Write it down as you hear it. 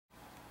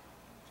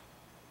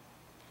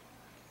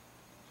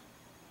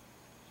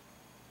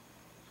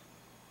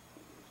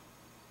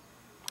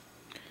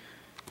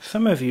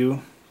Some of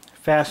you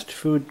fast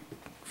food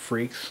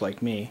freaks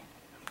like me,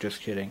 I'm just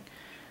kidding,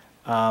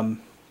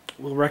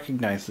 will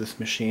recognize this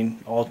machine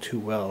all too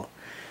well.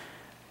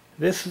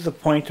 This is a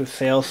point of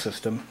sale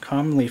system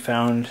commonly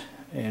found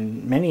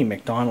in many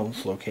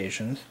McDonald's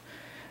locations.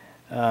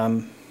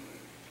 But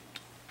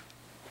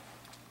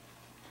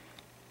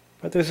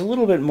there's a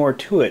little bit more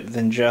to it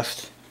than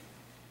just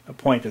a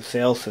point of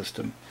sale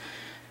system.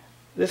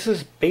 This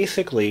is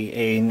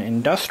basically an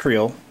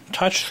industrial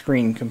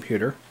touchscreen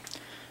computer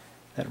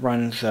that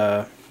runs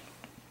on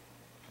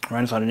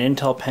an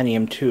Intel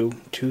Pentium 2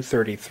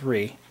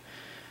 233,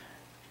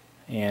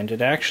 and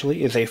it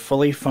actually is a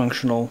fully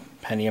functional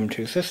Pentium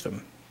 2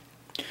 system.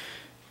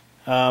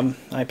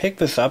 I picked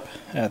this up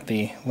at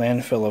the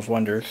Landfill of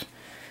Wonders,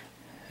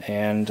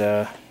 and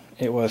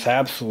it was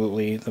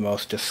absolutely the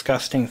most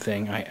disgusting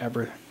thing I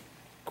ever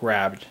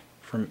grabbed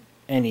from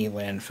any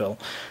landfill.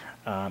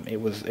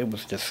 It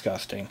was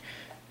disgusting.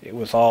 It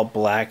was all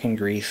black and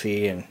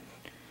greasy, and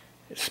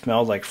it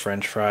smelled like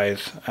French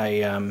fries.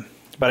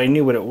 But I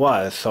knew what it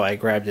was, so I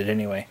grabbed it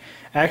anyway.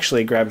 I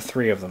actually grabbed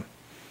 3 of them,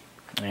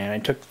 and I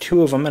took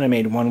 2 of them and I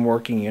made 1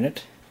 working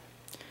unit,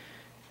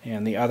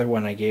 and the other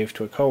one I gave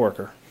to a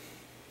coworker.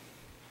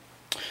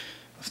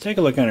 Let's take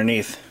a look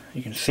underneath.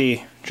 You can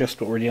see just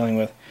what we're dealing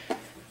with.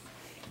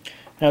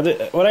 Now,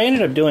 what I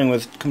ended up doing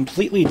was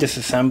completely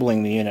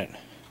disassembling the unit,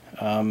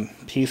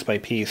 piece by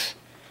piece,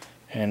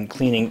 and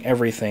cleaning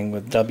everything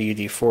with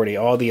WD-40,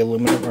 all the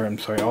aluminum, or I'm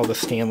sorry, all the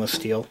stainless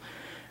steel.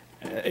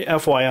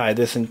 FYI,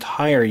 this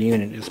entire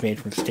unit is made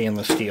from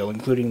stainless steel,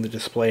 including the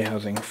display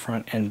housing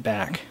front and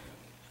back.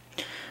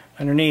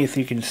 Underneath,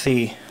 you can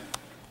see,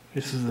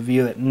 this is the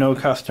view that no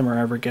customer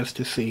ever gets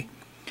to see.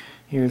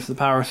 Here's the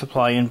power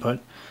supply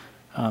input.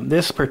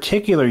 This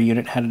particular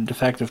unit had a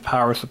defective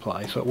power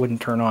supply, so it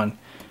wouldn't turn on.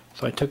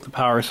 So I took the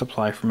power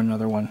supply from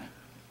another one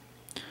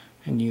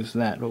and used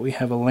that. But we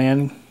have a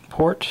LAN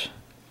port,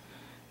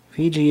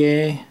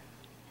 VGA,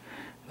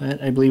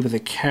 that I believe is a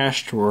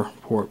cash drawer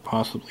port,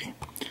 possibly.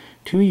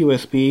 2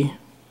 USB,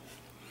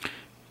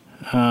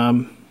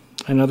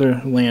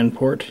 another LAN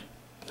port,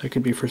 that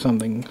could be for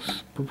something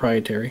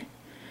proprietary.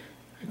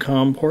 A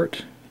COM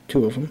port,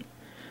 2 of them.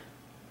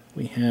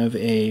 We have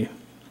a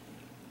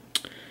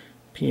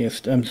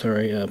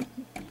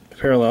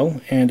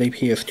parallel and a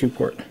PS2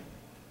 port.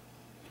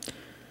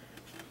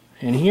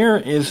 And here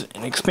is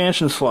an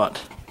expansion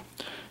slot,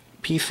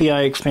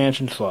 PCI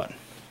expansion slot.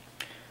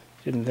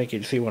 Didn't think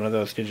you'd see one of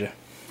those, did you?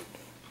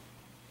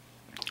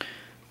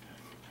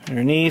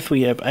 Underneath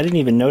we have, I didn't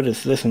even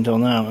notice this until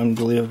now,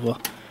 unbelievable.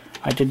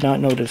 I did not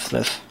notice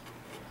this.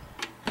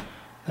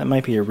 That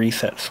might be a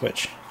reset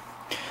switch.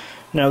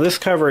 Now this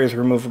cover is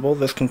removable.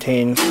 This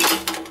contains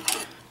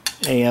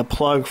a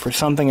plug for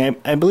something,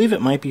 I believe it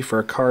might be for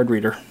a card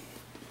reader.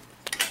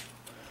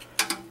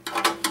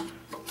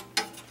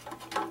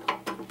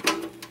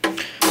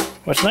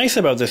 What's nice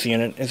about this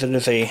unit is it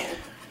is a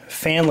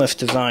fanless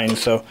design,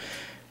 so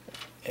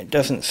it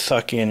doesn't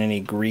suck in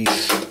any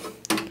grease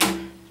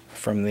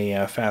from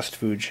the fast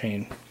food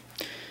chain.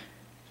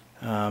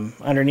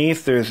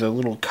 Underneath there's a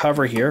little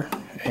cover here,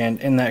 and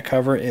in that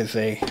cover is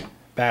a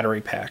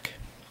battery pack.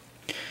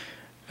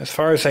 As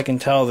far as I can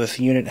tell, this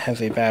unit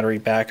has a battery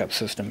backup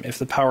system. If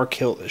the power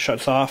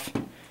shuts off,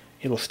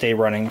 it'll stay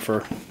running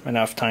for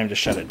enough time to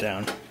shut it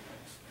down.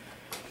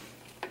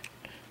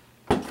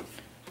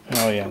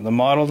 Oh yeah, the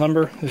model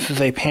number, this is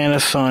a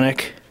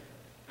Panasonic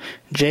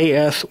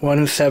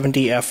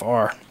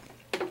JS170FR.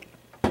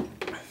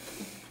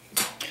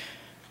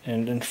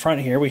 And in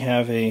front here we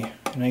have a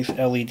nice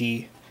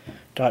LED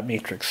dot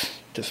matrix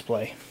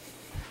display.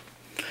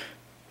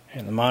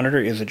 And the monitor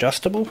is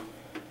adjustable.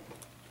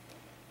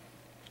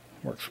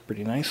 Works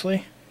pretty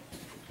nicely.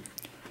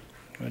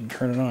 Go ahead and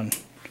turn it on.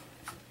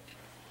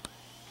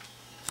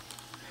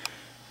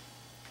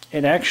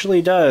 It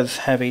actually does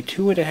have a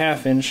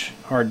 2.5-inch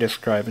hard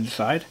disk drive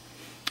inside.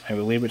 I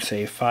believe it's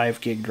a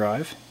 5 gig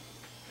drive.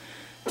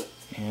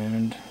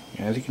 And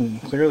as you can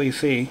clearly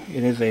see,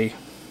 it is a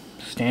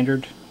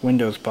standard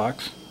Windows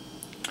box,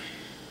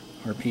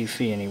 or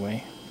PC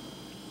anyway.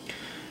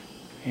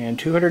 And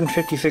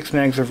 256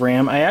 megs of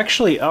RAM. I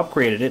actually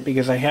upgraded it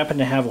because I happen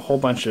to have a whole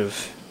bunch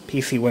of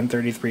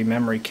PC-133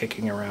 memory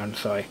kicking around,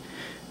 so I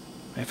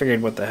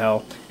figured what the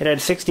hell. It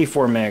had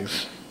 64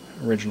 megs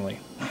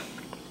originally.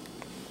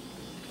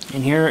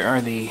 And here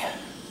are the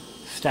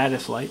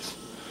status lights.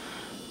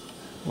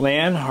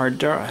 LAN, hard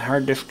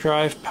disk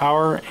drive,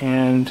 power,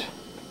 and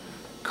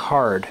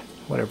card,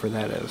 whatever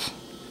that is.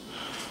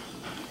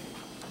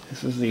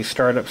 This is the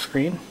startup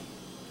screen.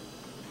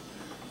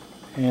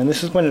 And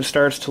this is when it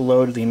starts to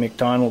load the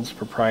McDonald's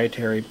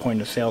proprietary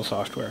point-of-sale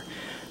software.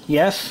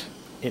 Yes,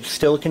 it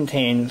still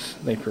contains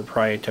the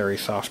proprietary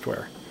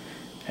software.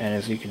 And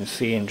as you can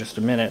see in just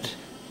a minute,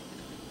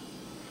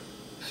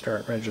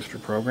 start register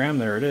program,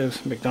 there it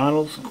is,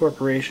 McDonald's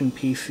Corporation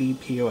PC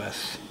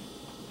POS.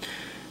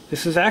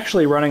 This is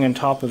actually running on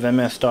top of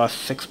MS-DOS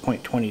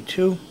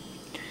 6.22,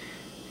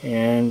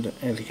 and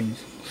as you can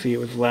see, it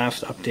was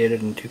last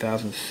updated in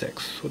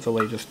 2006 with the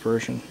latest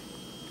version.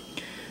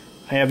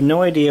 I have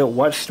no idea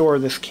what store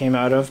this came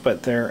out of,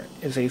 but there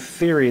is a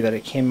theory that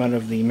it came out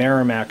of the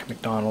Merrimack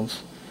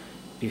McDonald's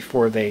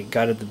before they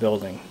gutted the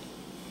building.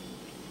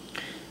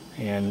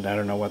 And I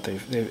don't know what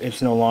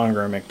it's no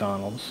longer a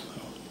McDonald's.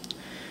 So.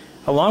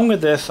 Along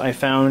with this, I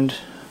found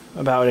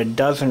about a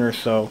dozen or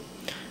so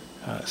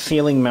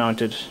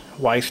ceiling-mounted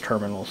Weiss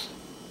terminals,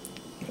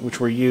 which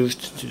were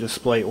used to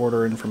display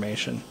order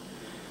information.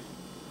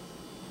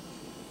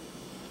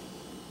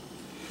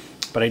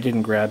 But I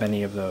didn't grab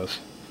any of those.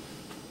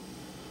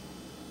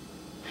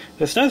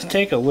 This does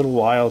take a little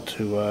while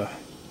to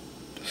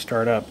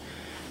start up.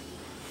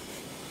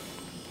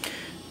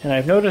 And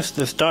I've noticed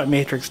this dot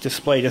matrix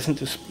display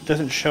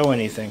doesn't show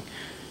anything.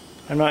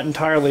 I'm not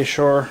entirely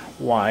sure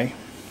why.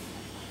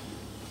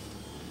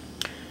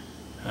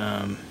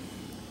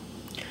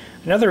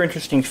 Another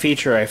interesting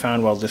feature I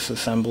found while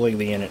disassembling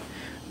the unit,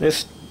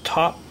 this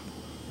top,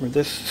 or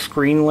this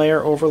screen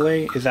layer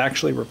overlay is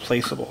actually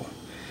replaceable.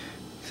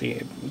 See,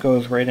 it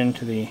goes right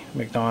into the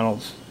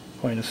McDonald's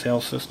point of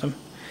sale system.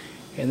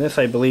 And this,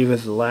 I believe,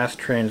 is the last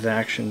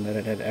transaction that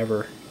it had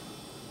ever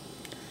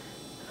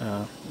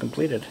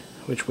completed,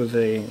 which was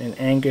an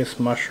Angus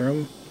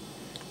mushroom,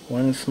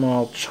 one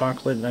small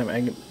chocolate,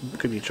 it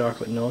could be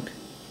chocolate milk.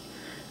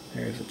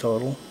 There's the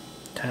total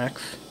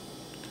tax.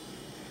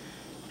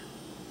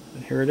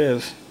 And here it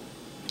is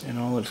in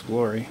all its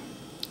glory.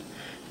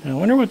 And I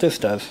wonder what this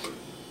does.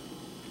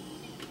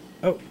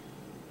 Oh,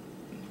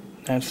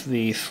 that's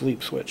the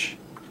sleep switch.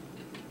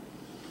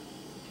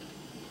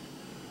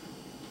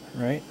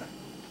 Right?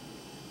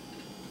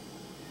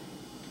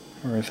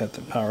 Or is that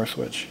the power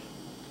switch?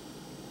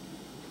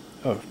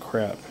 Oh,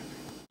 crap.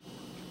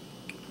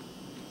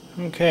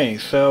 Okay,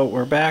 so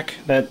we're back.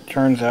 That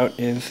turns out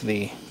is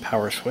the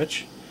power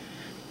switch.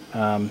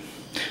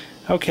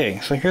 Okay,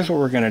 so here's what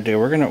we're going to do.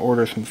 We're going to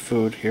order some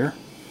food here.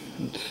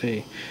 Let's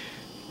see.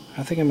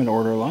 I think I'm going to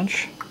order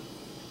lunch.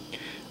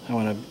 I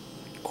want a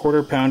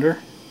quarter pounder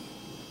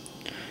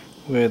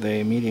with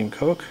a medium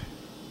Coke.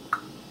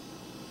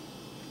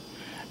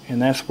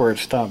 And that's where it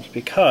stops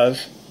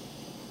because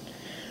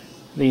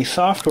the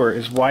software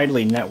is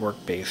widely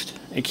network based.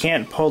 It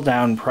can't pull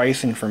down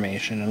price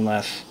information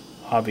unless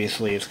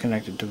obviously it's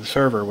connected to the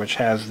server, which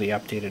has the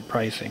updated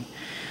pricing.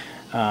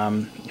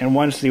 And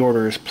once the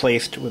order is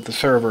placed with the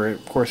server,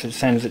 of course it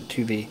sends it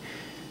to the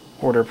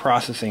order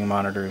processing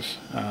monitors.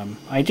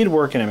 I did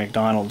work in a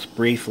McDonald's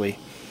briefly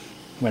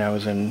when I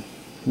was in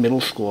middle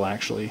school,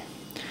 actually.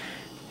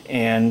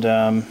 And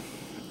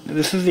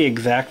this is the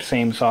exact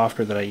same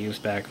software that I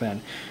used back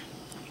then.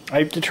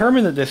 I've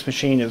determined that this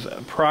machine is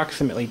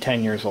approximately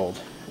 10 years old.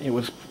 It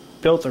was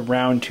built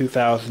around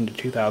 2000 to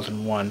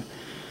 2001,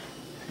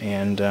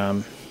 and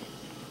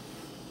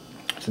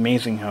it's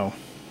amazing how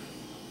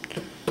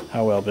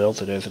well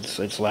built it is.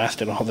 It's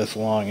lasted all this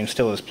long and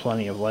still has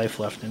plenty of life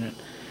left in it.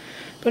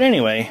 But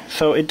anyway,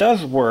 so it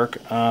does work.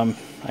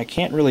 I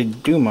can't really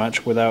do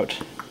much without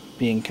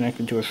being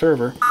connected to a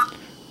server.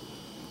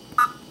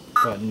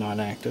 Button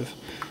not active.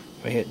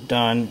 If I hit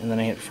done and then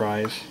I hit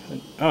fries.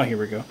 Oh, here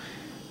we go.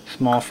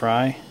 Small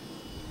fry.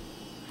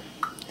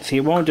 See,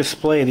 it won't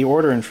display the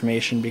order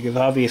information because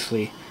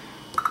obviously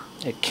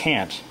it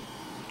can't.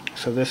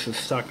 So this is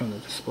stuck on the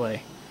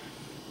display.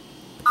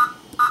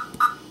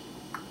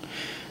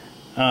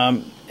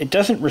 It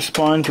doesn't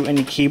respond to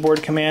any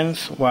keyboard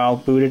commands while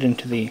booted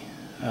into the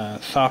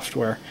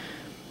software,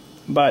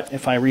 but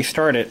if I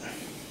restart it,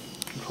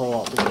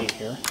 Control-Alt-Delete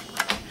here,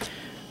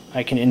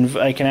 I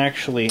can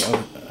actually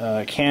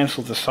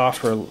cancel the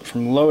software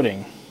from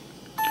loading,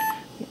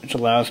 which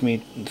allows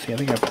me. Let's see, I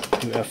think I have to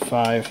do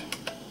F5.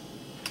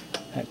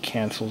 That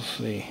cancels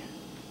the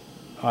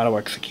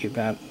auto-execute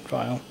that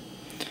file.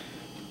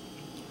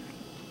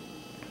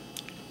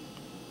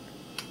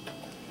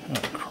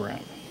 Oh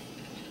crap.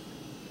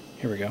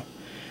 Here we go.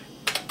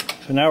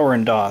 So now we're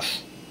in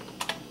DOS.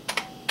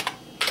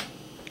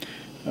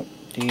 Oh,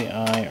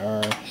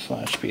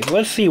 dir/p. So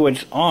let's see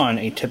what's on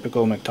a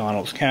typical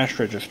McDonald's cash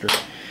register.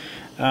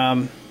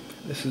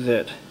 This is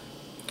it.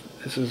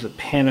 This is a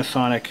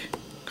Panasonic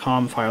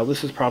COM file.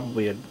 This is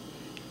probably a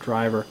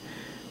driver.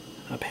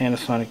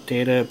 Panasonic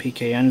data,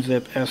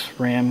 pknzip,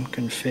 sram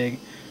config,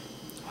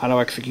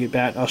 auto-execute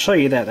bat. I'll show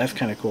you that. That's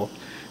kind of cool.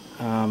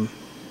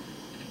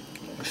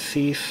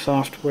 C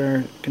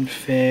software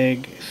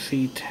config,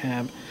 C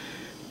tab,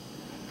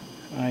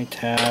 I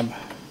tab.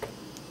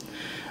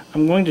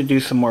 I'm going to do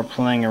some more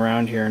playing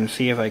around here and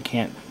see if I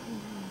can't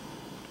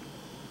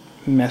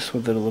mess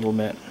with it a little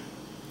bit.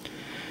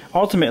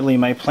 Ultimately,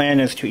 my plan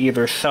is to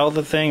either sell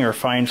the thing or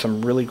find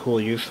some really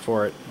cool use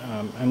for it.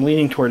 I'm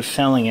leaning towards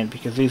selling it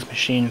because these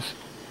machines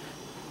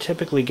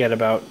typically get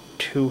about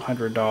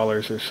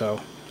 $200 or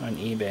so on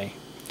eBay.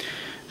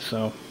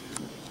 So,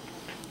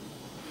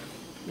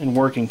 in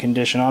working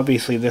condition.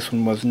 Obviously this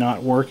one was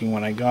not working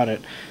when I got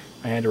it.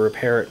 I had to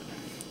repair it,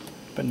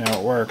 but now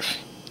it works.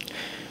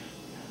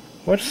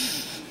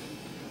 Let's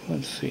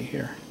see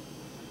here.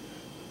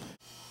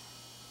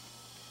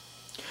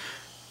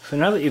 So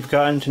now that you've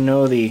gotten to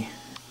know the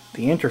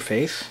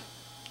interface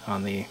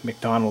on the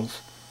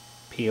McDonald's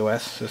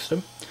POS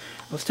system,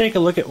 let's take a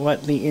look at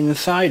what the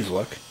insides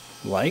look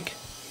like.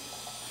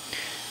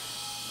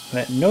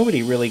 That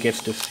nobody really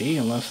gets to see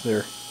unless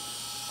they're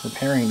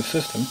repairing the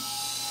system.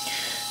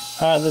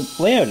 The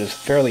layout is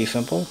fairly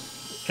simple.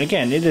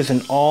 Again, it is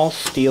an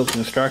all-steel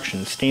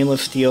construction.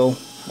 Stainless steel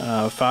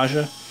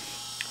fascia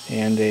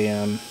and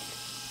a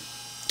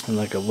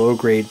like a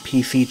low-grade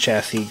PC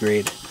chassis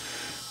grade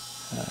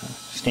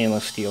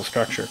stainless steel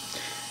structure.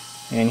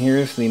 And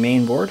here's the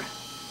main board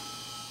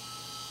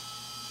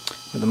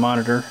with the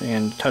monitor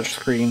and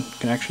touchscreen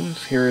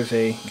connections. Here is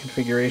a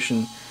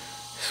configuration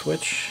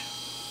switch.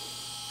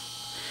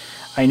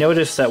 I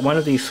noticed that one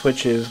of these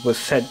switches was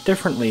set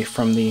differently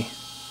from the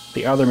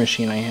other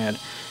machine I had,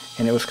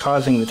 and it was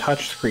causing the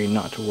touchscreen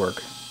not to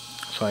work.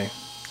 So I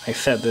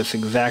set this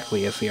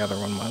exactly as the other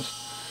one was.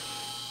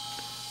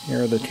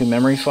 Here are the two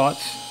memory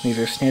slots. These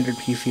are standard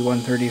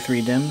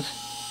PC-133 DIMMs.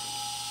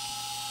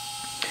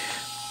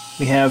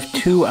 We have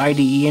two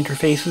IDE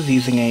interfaces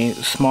using a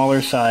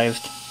smaller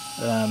sized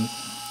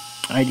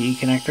IDE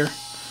connector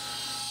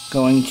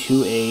going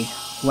to a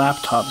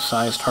laptop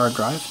sized hard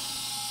drive.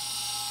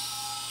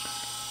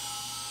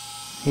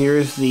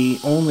 Here's the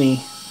only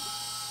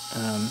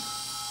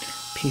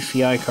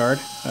PCI card,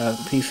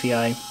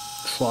 PCI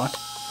slot.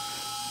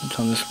 It's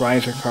on this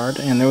riser card,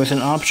 and there was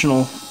an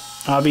optional,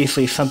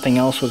 obviously something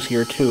else was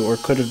here too, or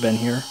could have been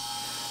here,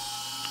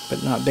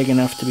 but not big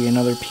enough to be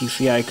another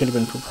PCI. Could have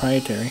been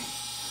proprietary.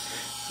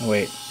 Oh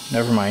wait,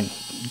 never mind.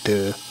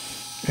 Duh.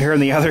 Here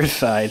on the other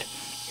side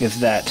is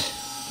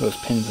those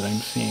pins that I'm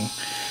seeing.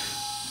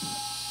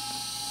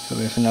 So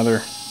there's another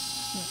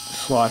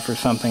slot for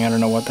something. I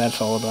don't know what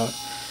that's all about.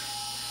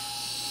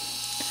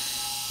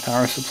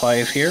 Power supply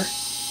is here.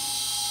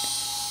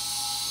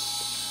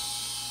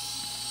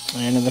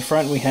 And in the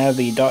front we have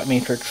the dot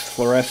matrix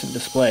fluorescent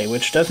display,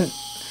 which doesn't,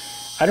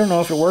 I don't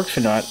know if it works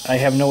or not. I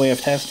have no way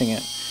of testing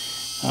it.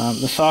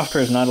 The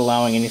software is not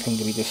allowing anything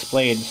to be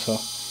displayed, so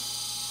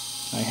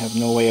I have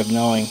no way of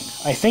knowing.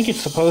 I think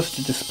it's supposed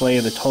to display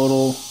the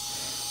total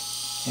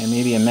and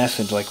maybe a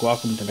message like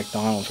 "Welcome to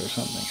McDonald's" or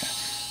something,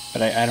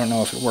 but I don't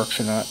know if it works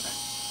or not.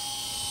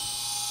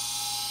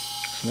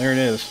 So there it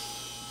is.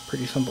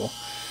 Pretty simple.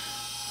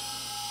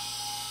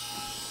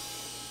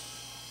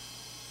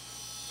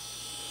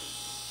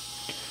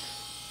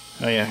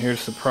 Oh yeah,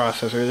 here's the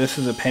processor. This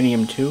is a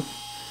Pentium 2,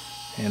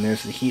 and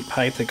there's the heat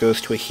pipe that goes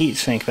to a heat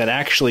sink that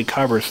actually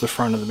covers the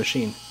front of the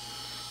machine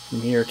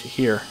from here to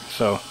here,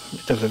 so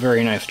it does a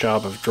very nice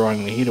job of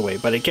drawing the heat away,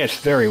 but it gets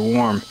very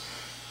warm.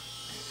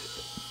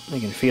 You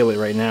can feel it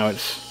right now.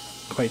 It's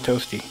quite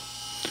toasty.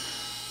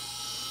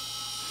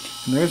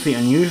 And there's the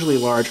unusually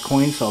large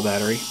coin cell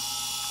battery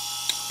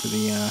for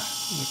the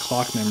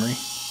clock memory.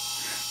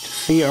 It's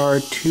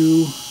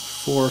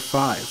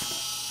CR245.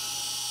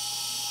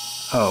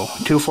 Oh,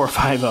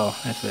 2450,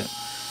 that's it.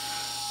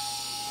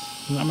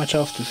 Not much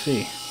else to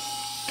see.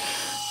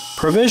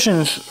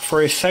 Provisions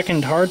for a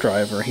second hard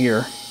drive are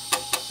here.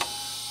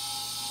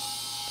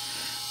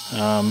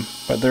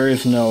 But there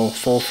is no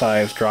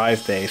full-size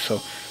drive bay,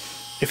 so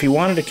if you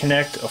wanted to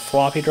connect a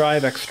floppy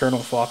drive, external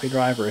floppy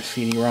drive, or a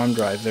CD-ROM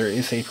drive, there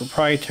is a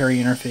proprietary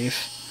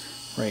interface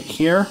right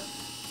here,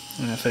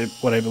 and that's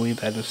what I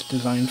believe that is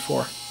designed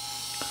for.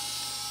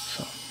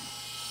 So,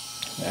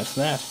 that's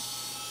that.